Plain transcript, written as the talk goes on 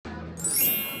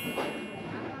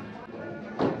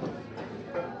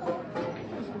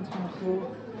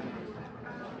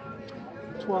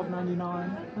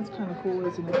$12.99. That's kind of cool,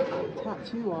 isn't it?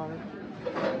 Tattoo art.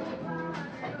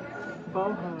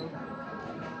 Boho.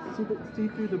 See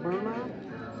through the burlap?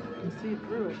 You can see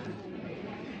through it.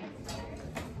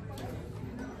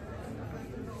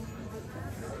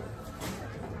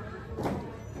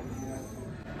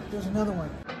 There's another one.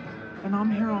 And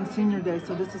I'm here on senior day,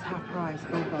 so this is half price.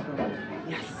 Oh, Bubba.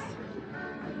 Yes.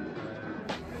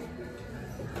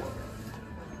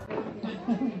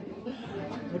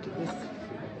 Look at this.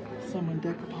 Someone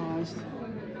decoupaged.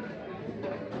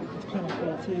 It's kind of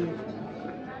cool too.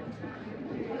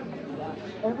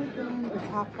 Everything is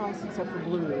half price except for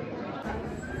blue.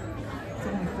 It's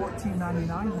only $14.99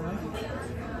 though.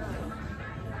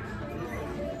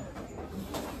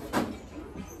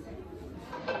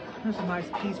 Here's a nice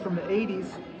piece from the 80s.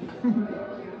 Can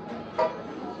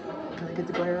I get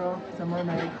the glare off? It's a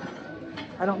mermaid.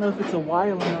 I don't know if it's a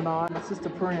violin or not. It's just a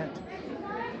print.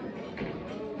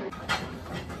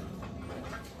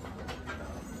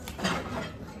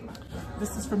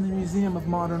 This is from the Museum of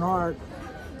Modern Art.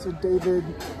 It's a David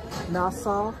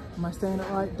Nassau. Am I saying it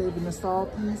right? David Nassau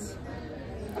piece.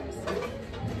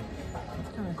 It's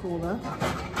kind of cool though.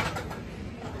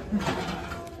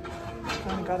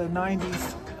 Kind of got a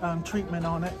 90s treatment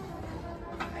on it.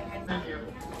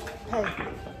 Hey,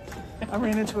 I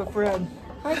ran into a friend.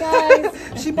 Hi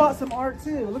guys. She bought some art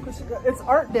too. Look what she got. It's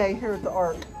art day here at the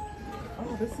Arc.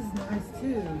 Oh, this is nice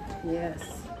too.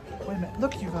 Yes. Wait a minute.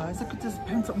 Look, you guys. Look at this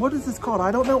pencil. What is this called? I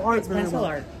don't know art very pencil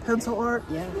well. art. Pencil art?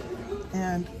 Yeah.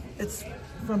 And it's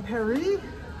from Paris?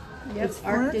 Yep. It's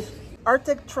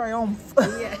Arctic Triomphe.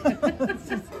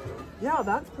 Yeah. Yeah,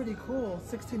 that's pretty cool.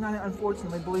 $16.99.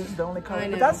 Unfortunately, blue's the only color. I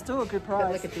know. But that's still a good price.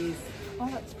 But look at these. Oh,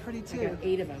 that's pretty too. I got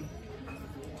 8 of them.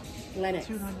 Lennox.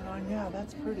 $2.99. Yeah,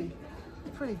 that's pretty.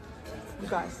 Pretty. You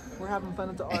guys, we're having fun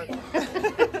at the Arc.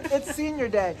 It's senior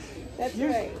day. That's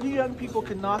right. You young people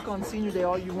can knock on senior day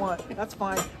all you want. That's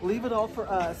fine. Leave it all for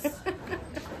us.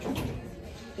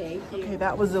 Thank you. Okay,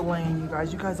 that was Elaine, you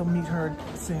guys. You guys will meet her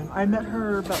soon. I met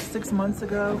her about 6 months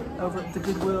ago over at the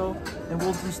Goodwill, and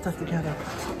we'll do stuff together.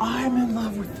 I'm in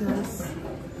love with this.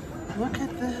 Look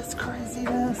at this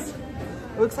craziness.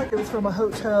 It looks like it was from a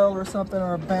hotel or something,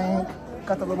 or a bank.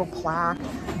 Got the little plaque.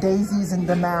 Daisies in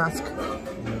Damask.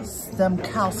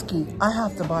 Stemkowski. I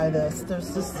have to buy this.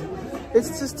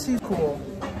 It's just too cool.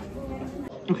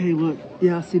 Okay, look.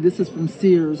 Yeah, see, this is from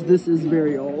Sears. This is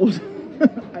very old.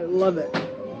 I love it.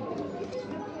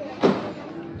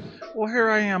 Well, here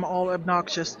I am, all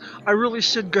obnoxious. I really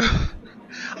should go.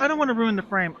 I don't want to ruin the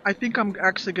frame. I think I'm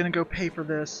actually going to go pay for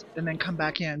this and then come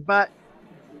back in. But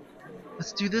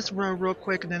let's do this row real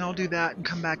quick, and then I'll do that and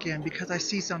come back in because I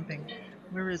see something.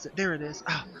 Where is it? There it is.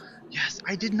 Oh, yes.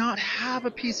 I did not have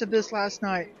a piece of this last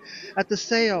night at the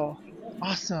sale.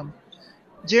 Awesome.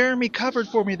 Jeremy covered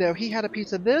for me, though. He had a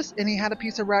piece of this, and he had a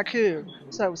piece of raccoon.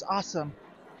 So it was awesome.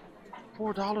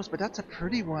 $4, but that's a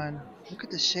pretty one. Look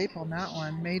at the shape on that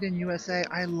one. Made in USA.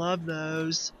 I love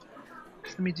those.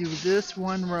 Let me do this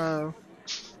one row.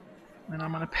 And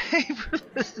I'm going to pay for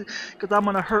this because I'm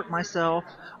going to hurt myself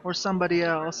or somebody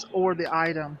else or the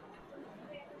item.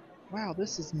 Wow,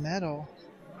 this is metal.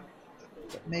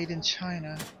 Made in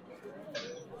China.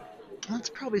 That's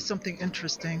probably something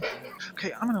interesting.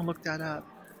 Okay, I'm going to look that up.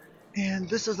 And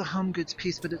this is a home goods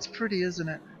piece, but it's pretty, isn't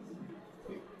it?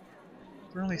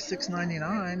 For only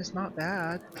 $6.99, it's not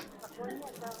bad.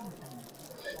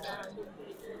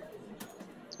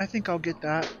 I think I'll get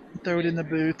that. Throw it in the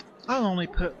booth. I'll only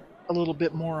put a little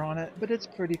bit more on it, but it's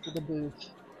pretty for the booth.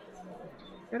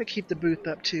 Gotta keep the booth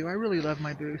up too. I really love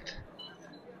my booth.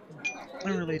 I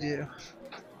really do.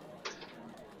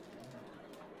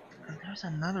 And there's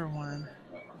another one.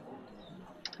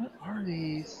 What are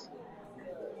these?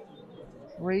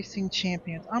 Racing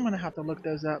Champions. I'm gonna have to look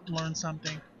those up, learn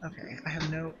something. Okay, I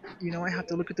have no, I have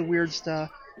to look at the weird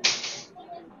stuff.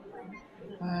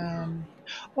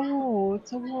 Oh,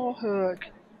 it's a wall hook.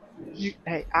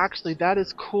 Hey, actually, that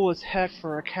is cool as heck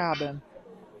for a cabin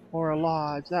or a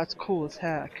lodge. That's cool as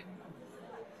heck.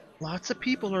 Lots of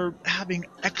people are having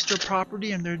extra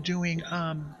property and they're doing,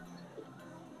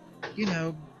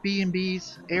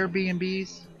 B&Bs,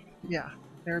 Airbnbs. Yeah,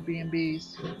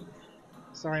 Airbnbs.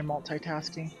 Sorry,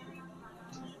 multitasking.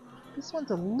 This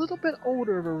one's a little bit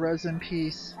older of a resin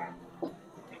piece. I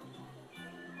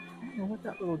don't know what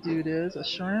that little dude is, a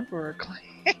shrimp or a clam.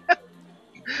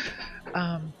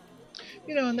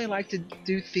 And they like to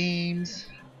do themes,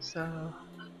 so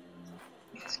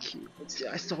it's cute. Let's see,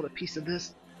 I sold a piece of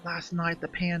this last night, the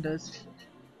pandas.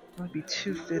 It would be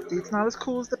 $2.50. It's not as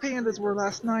cool as the pandas were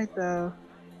last night, though.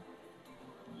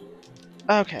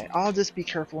 Okay, I'll just be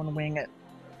careful and wing it.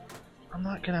 I'm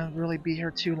not gonna really be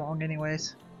here too long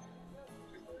anyways.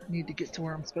 I need to get to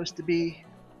where I'm supposed to be.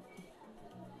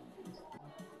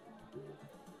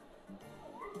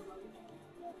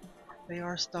 They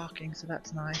are stocking, so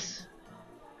that's nice.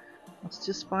 Let's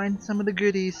just find some of the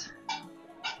goodies.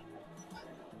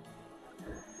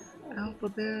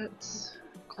 Alphabets,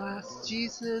 Glass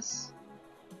Jesus.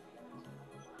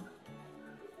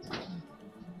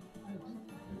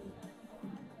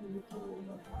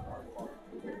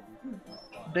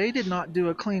 They did not do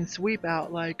a clean sweep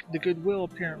out like the Goodwill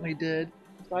apparently did.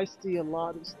 I see a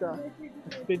lot of stuff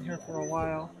that's been here for a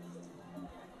while.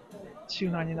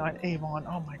 $2.99 Yvon.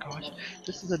 Oh my gosh,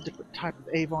 this is a different type of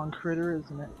Yvon critter,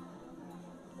 isn't it?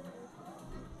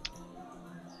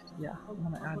 Yeah, I'm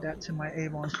gonna add that to my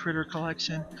Yvon critter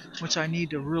collection, which I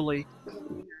need to really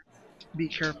be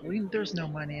careful. There's no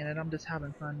money in it. I'm just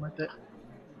having fun with it.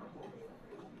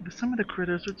 But some of the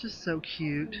critters are just so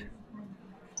cute.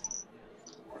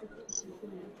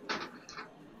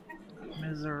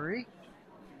 Missouri.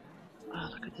 Oh,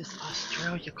 look at this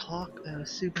Australia clock though,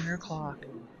 souvenir clock.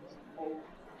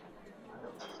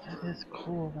 That is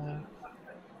cool though.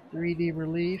 3D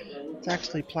relief. It's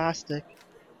actually plastic.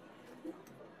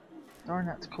 Darn,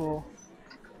 that's cool.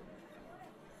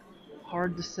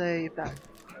 Hard to say if that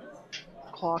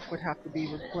clock would have to be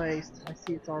replaced. I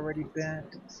see it's already bent.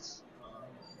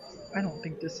 I don't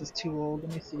think this is too old.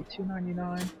 Let me see,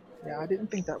 $2.99. Yeah, I didn't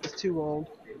think that was too old.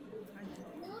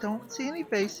 Don't see any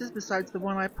faces besides the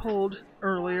one I pulled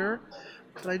earlier,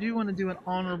 but I do want to do an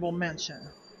honorable mention.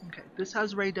 Okay, this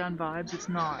has Ray Dunn vibes. It's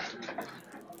not,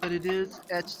 but it is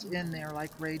etched in there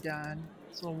like Ray Dunn.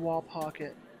 It's a little wall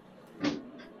pocket.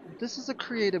 This is a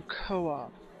creative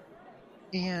co-op,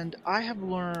 and I have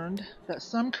learned that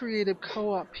some creative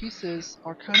co-op pieces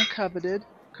are kind of coveted,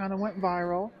 kind of went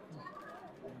viral,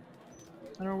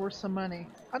 and are worth some money.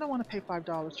 I don't want to pay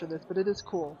 $5 for this, but it is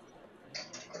cool.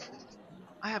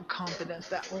 I have confidence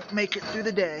that won't make it through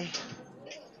the day.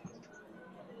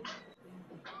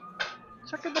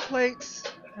 Checking the plates,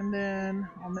 and then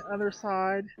on the other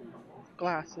side,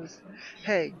 glasses.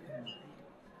 Hey,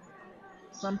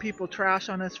 some people trash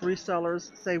on us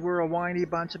resellers, say we're a whiny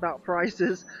bunch about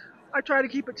prices. I try to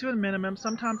keep it to a minimum.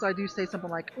 Sometimes I do say something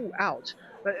like, ooh, ouch.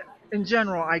 But in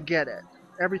general, I get it.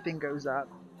 Everything goes up,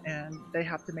 and they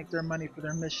have to make their money for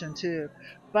their mission too.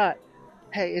 But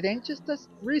hey, it ain't just us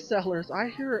resellers. I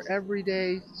hear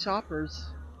everyday shoppers,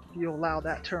 if you allow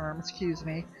that term, excuse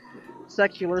me,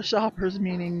 secular shoppers,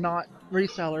 meaning not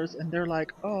resellers, and they're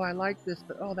like, oh, I like this,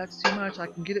 but oh, that's too much. I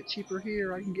can get it cheaper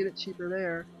here. I can get it cheaper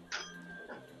there.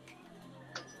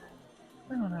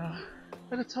 I don't know.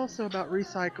 But it's also about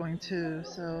recycling too,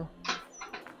 so.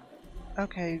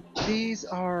 Okay, these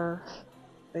are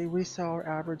a reseller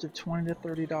average of $20 to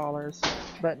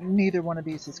 $30, but neither one of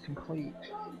these is complete.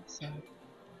 So.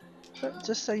 But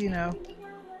just so you know,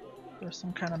 there's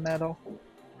some kind of metal.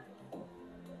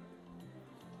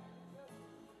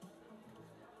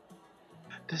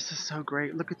 This is so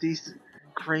great. Look at these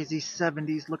crazy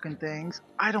 70s looking things.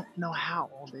 I don't know how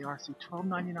old they are, so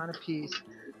 $12.99 a piece.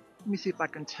 Let me see if I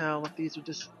can tell if these are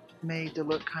just made to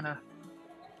look kind of...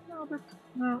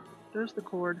 No, there's the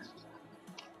cord.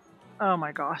 Oh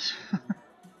my gosh.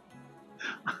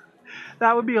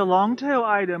 That would be a long tail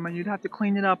item and you'd have to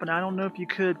clean it up, and I don't know if you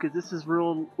could because this is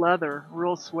real leather,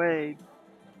 real suede.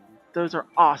 Those are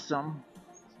awesome.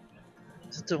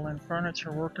 Still in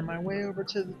furniture, working my way over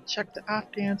to check the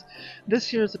Afghans. This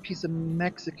here is a piece of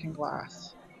Mexican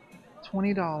glass.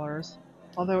 $20.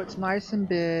 Although it's nice and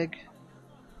big.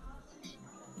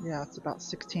 Yeah, it's about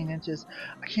 16 inches.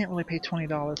 I can't really pay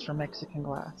 $20 for Mexican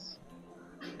glass.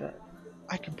 But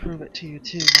I can prove it to you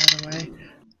too, by the way.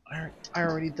 I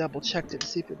already double checked it to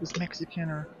see if it was Mexican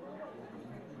or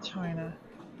China.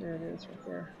 There it is right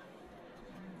there.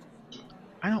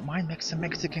 I don't mind mixing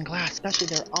Mexican glass, especially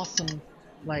their awesome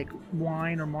like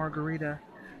wine or margarita.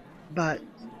 But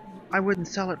I wouldn't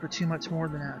sell it for too much more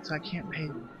than that, so I can't pay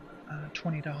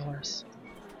 $20.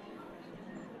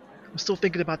 I'm still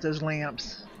thinking about those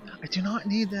lamps. I do not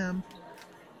need them.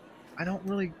 I don't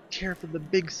really care for the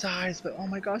big size, but oh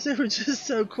my gosh, they were just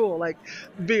so cool. Like,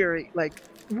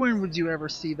 when would you ever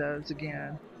see those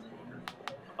again?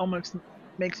 Almost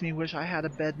makes me wish I had a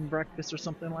bed and breakfast or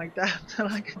something like that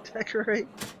that I could decorate.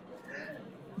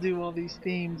 Do all these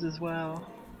themes as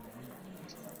well.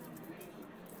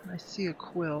 I see a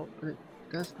quilt, but it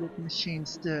does look machine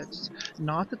stitched.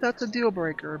 Not that that's a deal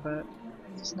breaker, but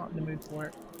I'm just not in the mood for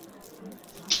it.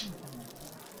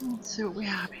 Let's see what we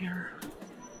have here.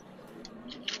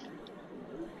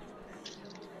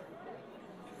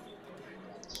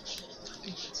 I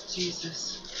think it's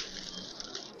Jesus.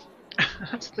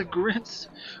 That's the Grinch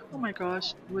Oh my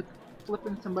gosh, with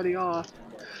flipping somebody off.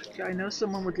 Okay, I know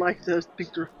someone would like those,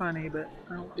 think they're funny, but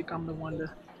I don't think I'm the one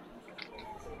to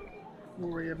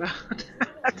worry about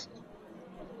that.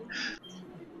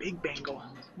 Big bangle.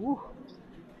 Woo.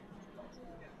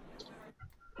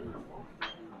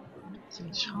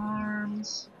 Some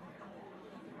charms.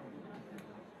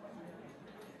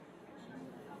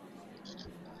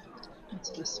 What's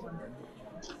this one?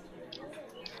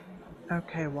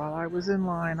 Okay, while I was in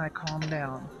line, I calmed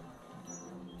down.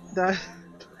 That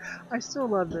I still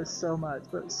love this so much,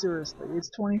 but seriously, it's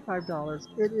 $25.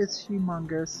 It is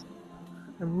humongous.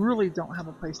 I really don't have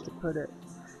a place to put it.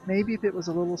 Maybe if it was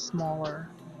a little smaller,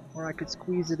 or I could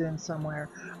squeeze it in somewhere.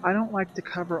 I don't like to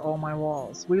cover all my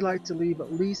walls. We like to leave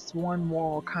at least one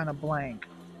wall kind of blank,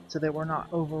 so that we're not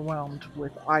overwhelmed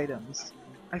with items.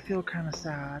 I feel kind of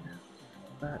sad,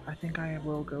 but I think I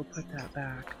will go put that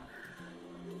back.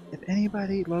 If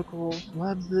anybody local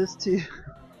loves this too,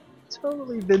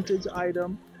 totally vintage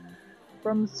item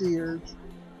from Sears,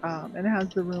 and it has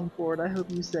the room for it, I hope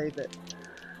you save it.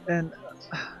 And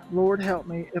Lord help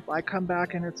me, if I come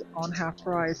back and it's on half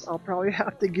price, I'll probably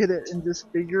have to get it and just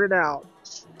figure it out.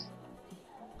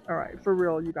 Alright, for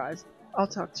real, you guys. I'll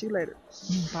talk to you later.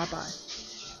 Bye bye.